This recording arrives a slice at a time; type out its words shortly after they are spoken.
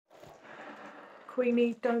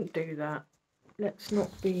Queenie, don't do that. Let's not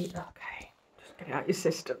be... Okay, just get it out of your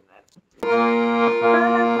system then.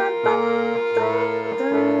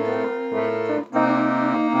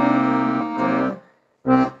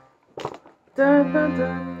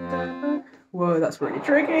 Whoa, that's really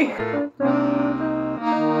tricky.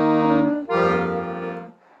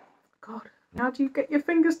 God, how do you get your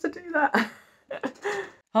fingers to do that?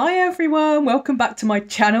 Hi everyone, welcome back to my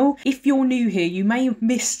channel. If you're new here, you may have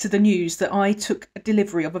missed the news that I took a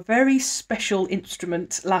delivery of a very special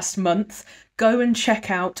instrument last month. Go and check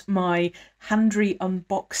out my Handry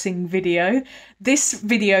unboxing video. This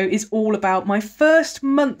video is all about my first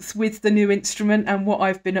month with the new instrument and what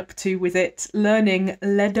I've been up to with it, learning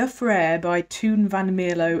Deux Frères by Toon van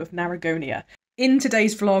Mierlo of Naragonia. In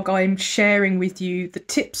today's vlog, I'm sharing with you the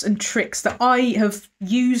tips and tricks that I have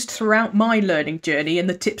used throughout my learning journey and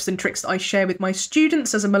the tips and tricks that I share with my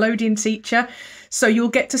students as a Melodeon teacher. So you'll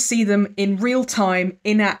get to see them in real time,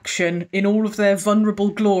 in action, in all of their vulnerable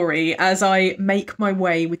glory as I make my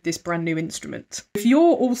way with this brand new instrument. If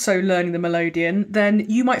you're also learning the Melodeon, then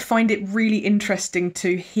you might find it really interesting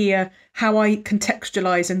to hear how I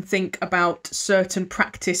contextualise and think about certain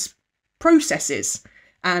practice processes.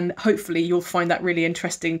 And hopefully you'll find that really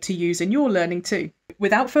interesting to use in your learning too.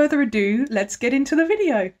 Without further ado, let's get into the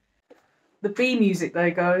video. The B music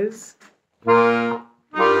there goes.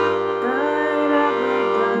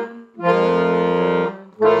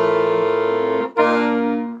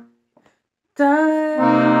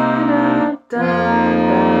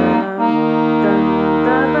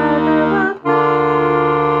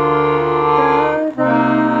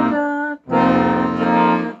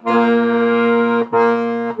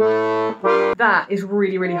 That is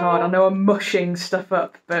really, really hard. I know I'm mushing stuff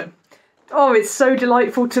up, but oh, it's so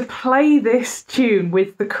delightful to play this tune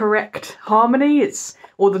with the correct harmony.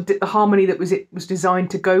 Or the harmony that it was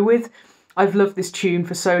designed to go with. I've loved this tune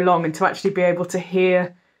for so long, and to actually be able to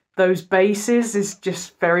hear those basses is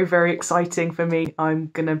just very, very exciting for me.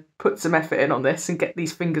 I'm gonna put some effort in on this and get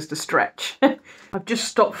these fingers to stretch. I've just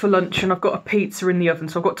stopped for lunch and I've got a pizza in the oven,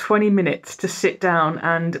 so I've got 20 minutes to sit down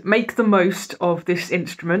and make the most of this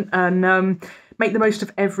instrument and make the most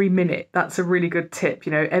of every minute. That's a really good tip.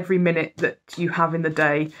 You know, every minute that you have in the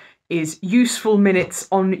day is useful minutes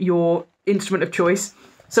on your instrument of choice.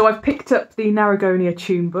 So I've picked up the Naragonia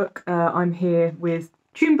tune book. I'm here with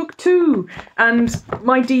tune book 2, and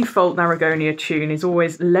my default Naragonia tune is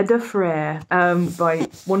always Deux Frères by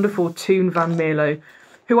wonderful Toon van Mierlo,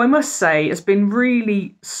 who I must say has been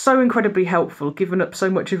really so incredibly helpful, given up so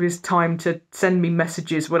much of his time to send me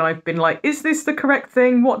messages when I've been like, is this the correct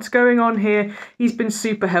thing? What's going on here? He's been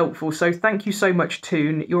super helpful, so thank you so much,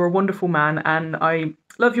 Toon. You're a wonderful man, and I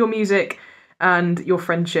love your music and your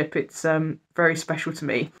friendship. It's very special to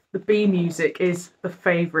me. The B music is the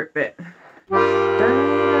favourite bit.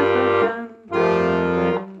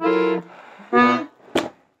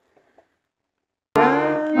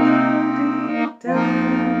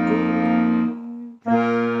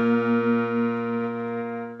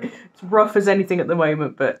 It's rough as anything at the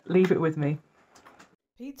moment, but leave it with me.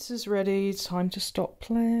 Pizza's ready, time to stop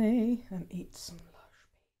play and eat some lush.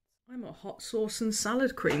 I'm a hot sauce and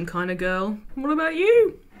salad cream kind of girl. What about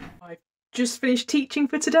you? I've just finished teaching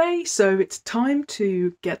for today, so it's time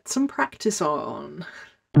to get some practice on.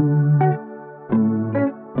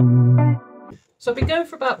 So I've been going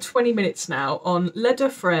for about 20 minutes now on Deux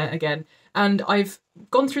Frères again, and I've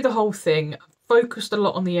gone through the whole thing, focused a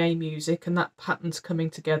lot on the A music and that pattern's coming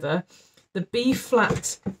together. The B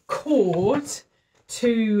flat chord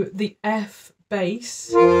to the F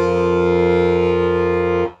bass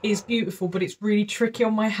is beautiful, but it's really tricky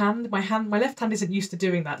on my hand. My left hand isn't used to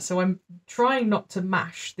doing that, so I'm trying not to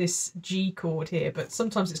mash this G chord here, but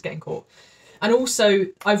sometimes it's getting caught. And also,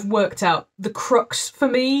 I've worked out the crux for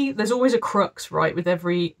me, there's always a crux, right, with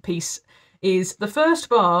every piece, is the first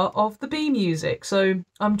bar of the B music. So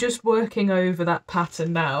I'm just working over that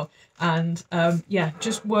pattern now, and yeah,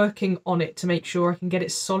 just working on it to make sure I can get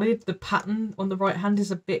it solid. The pattern on the right hand is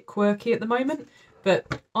a bit quirky at the moment,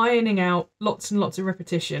 but ironing out lots and lots of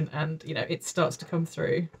repetition, and you know, it starts to come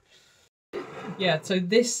through. Yeah, so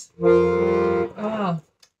this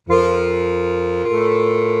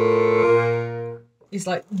is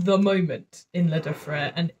like the moment in Deux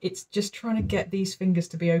Frères, and it's just trying to get these fingers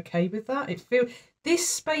to be okay with that. This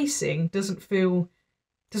spacing doesn't feel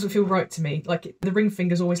right to me. Like the ring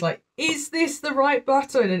finger's always like, is this the right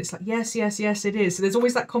button? And it's like, yes, yes, yes, it is. So there's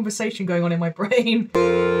always that conversation going on in my brain.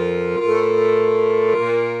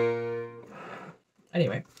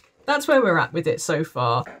 Anyway, that's where we're at with it so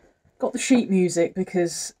far. Got the sheet music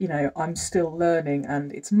because, you know, I'm still learning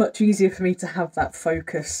and it's much easier for me to have that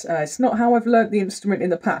focus. It's not how I've learnt the instrument in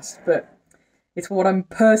the past, but it's what I'm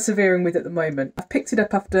persevering with at the moment. I've picked it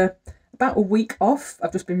up after about a week off.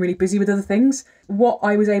 I've just been really busy with other things. What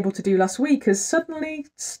I was able to do last week has suddenly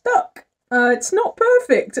stuck. It's not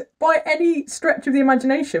perfect by any stretch of the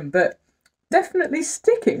imagination, but definitely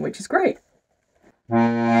sticking, which is great.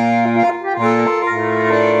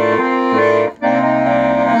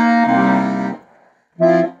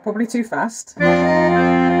 Probably too fast.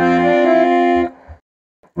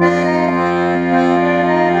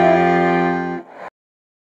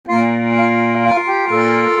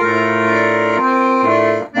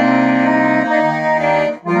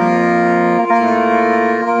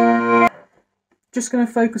 Just going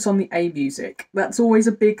to focus on the A music. That's always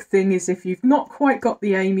a big thing, is if you've not quite got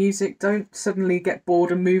the A music, don't suddenly get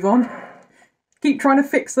bored and move on. Keep trying to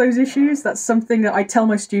fix those issues. That's something that I tell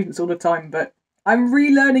my students all the time, but I'm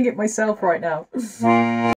relearning it myself right now.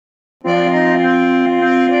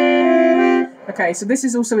 Okay, so this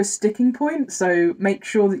is also a sticking point, so make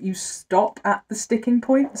sure that you stop at the sticking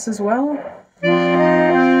points as well.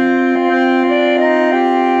 And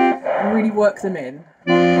really work them in.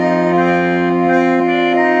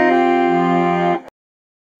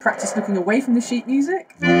 Practice looking away from the sheet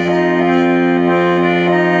music.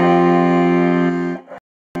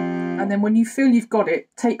 And then when you feel you've got it,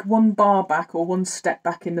 take one bar back or one step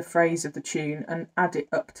back in the phrase of the tune and add it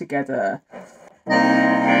up together.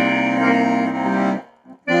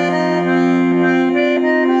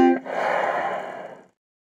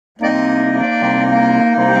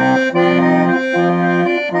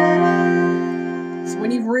 So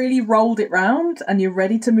when you've really rolled it round and you're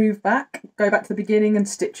ready to move back, go back to the beginning and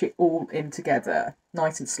stitch it all in together,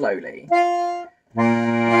 nice and slowly.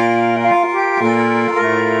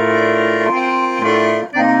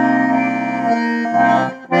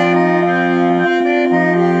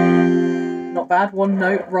 Not bad, one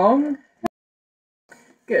note wrong.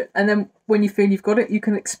 Good. And then when you feel you've got it, you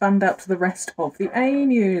can expand out to the rest of the A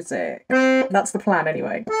music. That's the plan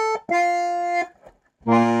anyway.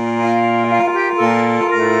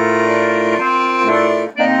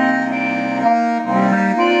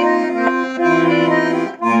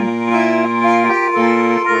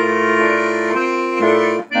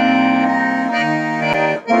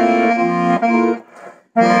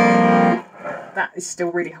 That is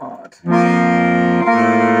still really hard.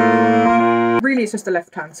 Really, it's just the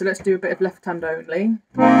left hand, so let's do a bit of left hand only.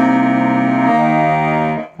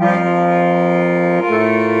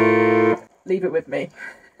 Leave it with me.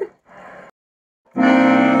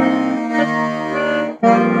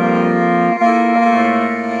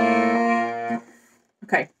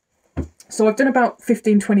 Okay, so I've done about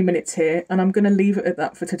 15-20 minutes here, and I'm going to leave it at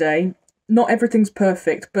that for today. Not everything's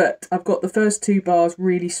perfect, but I've got the first 2 bars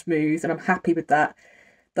really smooth and I'm happy with that.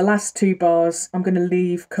 The last 2 bars I'm going to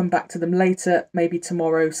leave, come back to them later, maybe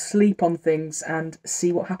tomorrow, sleep on things and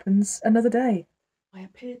see what happens another day. I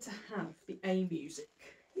appear to have the A music.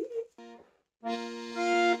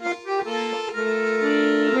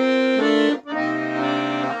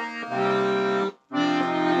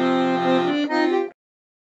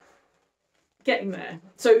 Getting there.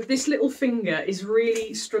 So this little finger is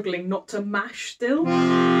really struggling not to mash still.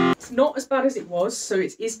 It's not as bad as it was, so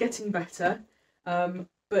it is getting better,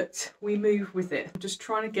 but we move with it. I'm just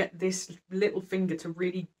trying to get this little finger to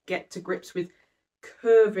really get to grips with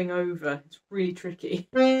curving over. It's really tricky.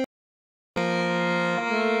 And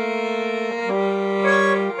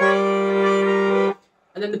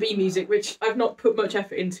then the B music, which I've not put much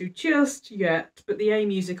effort into just yet, but the A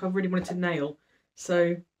music I really wanted to nail.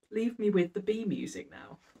 So leave me with the B music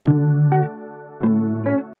now.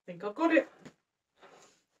 I think I've got it.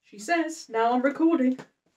 She says, now I'm recording.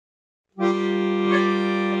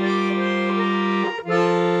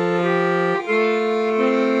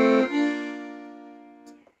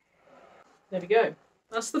 There we go.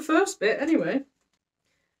 That's the first bit anyway.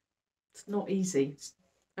 It's not easy.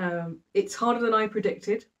 It's harder than I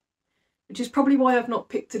predicted, which is probably why I've not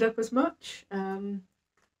picked it up as much.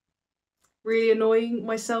 Really annoying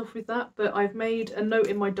myself with that, but I've made a note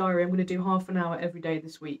in my diary. I'm going to do half an hour every day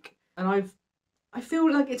this week, and I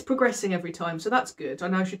feel like it's progressing every time, so that's good. I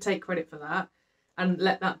know I should take credit for that and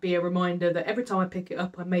let that be a reminder that every time I pick it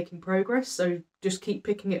up I'm making progress, so just keep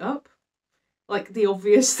picking it up. Like the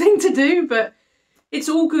obvious thing to do, but it's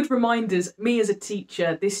all good reminders. Me as a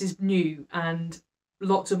teacher, this is new, and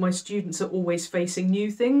lots of my students are always facing new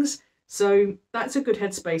things, so that's a good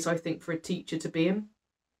headspace, I think, for a teacher to be in.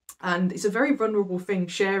 And it's a very vulnerable thing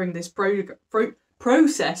sharing this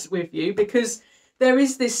process with you, because there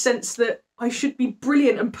is this sense that I should be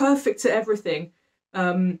brilliant and perfect at everything.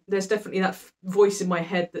 There's definitely that voice in my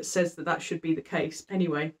head that says that that should be the case.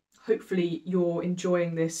 Anyway, hopefully you're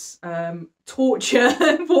enjoying this torture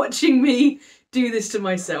watching me do this to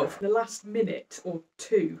myself. The last minute or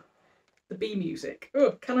two, the B music.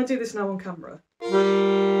 Oh, can I do this now on camera?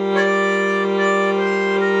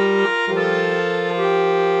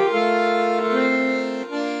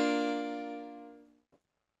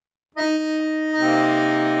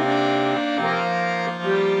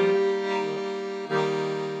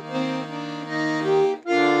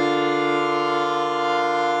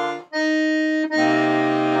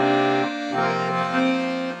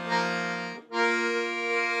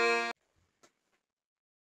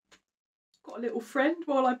 Got a little friend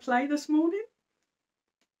while I play this morning.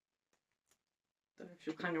 Don't know if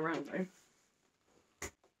she'll hang around though.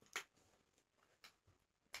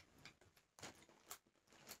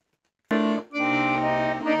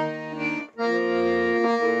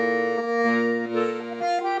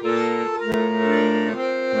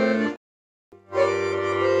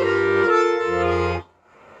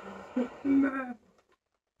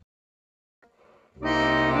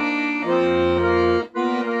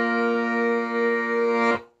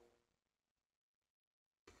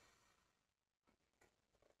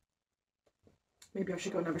 Maybe I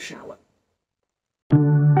should go and have a shower.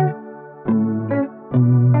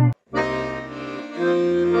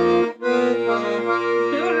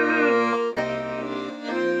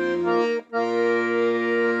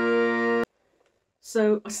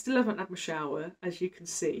 So I still haven't had my shower, as you can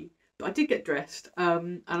see, but I did get dressed,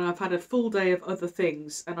 and I've had a full day of other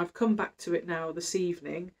things, and I've come back to it now this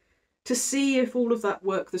evening to see if all of that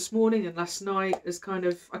work this morning and last night is kind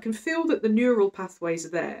of, I can feel that the neural pathways are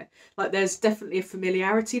there. Like there's definitely a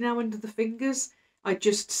familiarity now under the fingers. I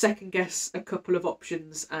just second guess a couple of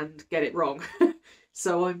options and get it wrong.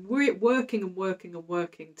 So I'm working and working and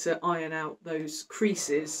working to iron out those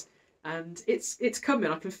creases, and it's coming.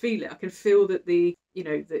 I can feel it. I can feel that the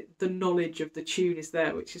knowledge of the tune is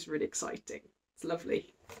there, which is really exciting. It's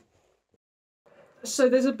lovely. So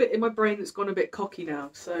there's a bit in my brain that's gone a bit cocky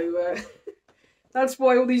now, so that's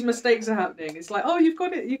why all these mistakes are happening. It's like, oh, you've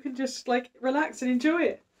got it, you can just like relax and enjoy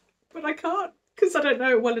it. But I can't, because I don't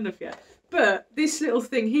know it well enough yet. But this little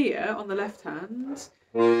thing here on the left hand,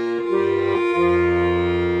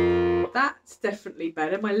 that's definitely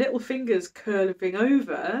better. My little finger's curving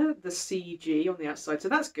over the CG on the outside, so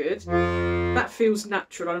that's good. That feels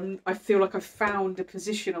natural. I feel like I've found a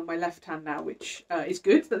position on my left hand now, which is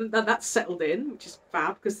good. That's settled in, which is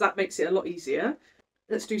fab, because that makes it a lot easier.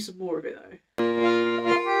 Let's do some more of it though.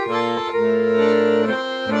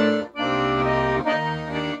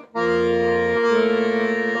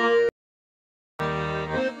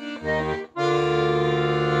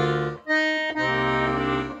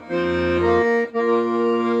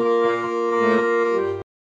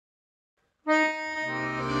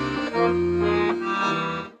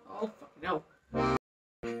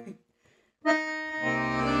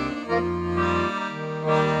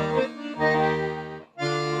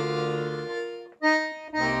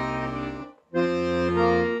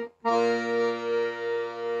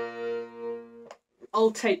 I'll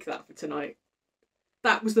take that for tonight.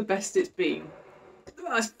 That was the best it's been.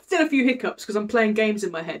 Still a few hiccups because I'm playing games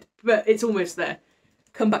in my head, but it's almost there.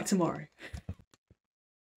 Come back tomorrow.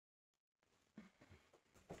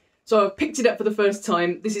 So I've picked it up for the first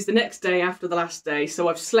time. This is the next day after the last day, so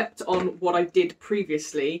I've slept on what I did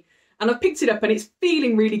previously. And I've picked it up and it's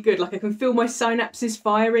feeling really good. Like I can feel my synapses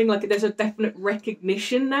firing, like there's a definite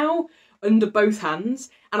recognition now under both hands.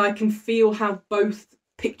 And I can feel how both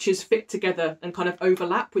pictures fit together and kind of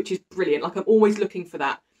overlap, which is brilliant. Like I'm always looking for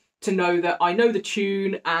that, to know that I know the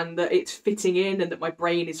tune and that it's fitting in and that my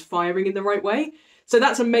brain is firing in the right way. So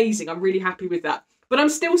that's amazing. I'm really happy with that. But I'm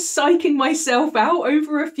still psyching myself out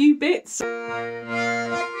over a few bits. I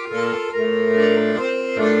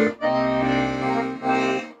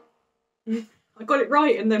got it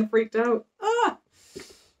right and then freaked out. Ah!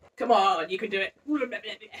 Come on, you can do it.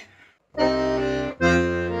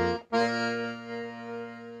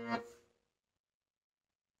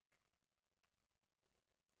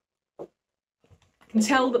 I can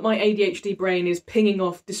tell that my ADHD brain is pinging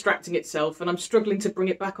off, distracting itself, and I'm struggling to bring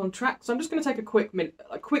it back on track. So I'm just going to take a quick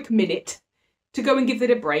minute to go and give it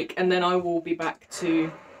a break, and then I will be back to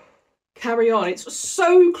carry on. It's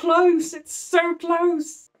so close. It's so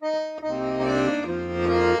close.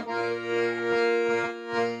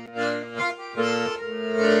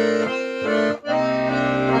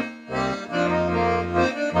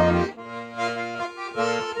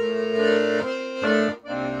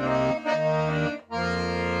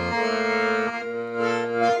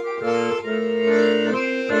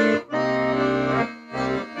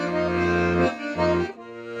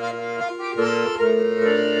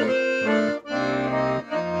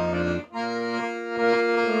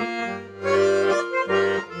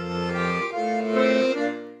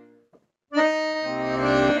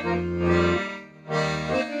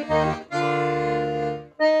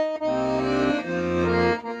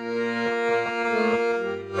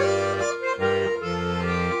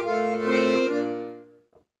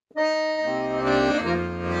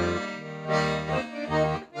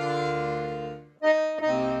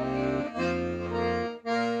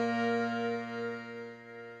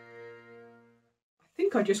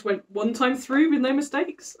 think I just went one time through with no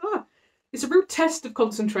mistakes. It's a real test of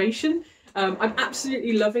concentration. I'm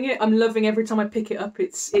absolutely loving it. I'm loving every time I pick it up.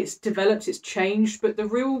 It's developed, it's changed, but the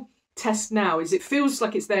real test now is it feels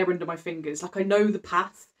like it's there under my fingers. Like I know the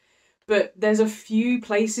path, but there's a few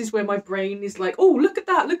places where my brain is like, oh, look at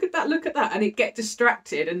that, look at that, look at that, and it get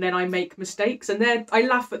distracted, and then I make mistakes, and then I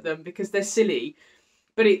laugh at them because they're silly,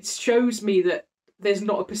 but it shows me that there's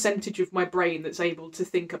not a percentage of my brain that's able to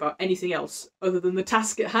think about anything else other than the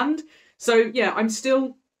task at hand. So yeah, I'm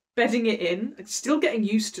still bedding it in, I'm still getting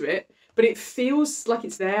used to it, but it feels like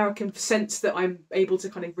it's there. I can sense that I'm able to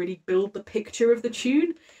kind of really build the picture of the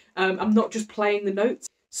tune. I'm not just playing the notes.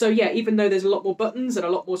 So yeah, even though there's a lot more buttons and a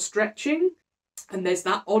lot more stretching, and there's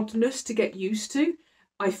that oddness to get used to,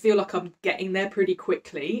 I feel like I'm getting there pretty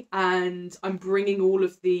quickly, and I'm bringing all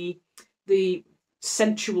of the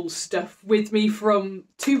sensual stuff with me from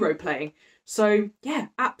two-row playing. So yeah,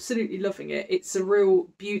 absolutely loving it. It's a real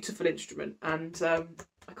beautiful instrument, and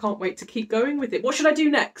I can't wait to keep going with it. What should I do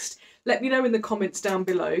next? Let me know in the comments down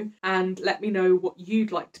below, and let me know what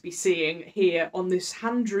you'd like to be seeing here on this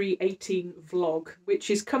Handry 18 vlog, which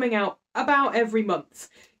is coming out about every month,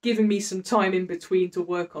 giving me some time in between to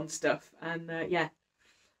work on stuff. And yeah,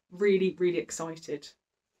 really, really excited.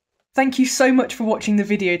 Thank you so much for watching the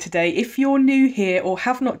video today. If you're new here or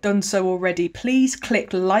have not done so already, please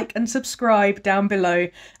click like and subscribe down below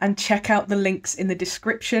and check out the links in the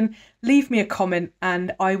description. Leave me a comment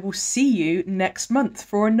and I will see you next month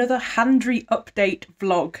for another Handry update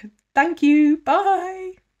vlog. Thank you. Bye.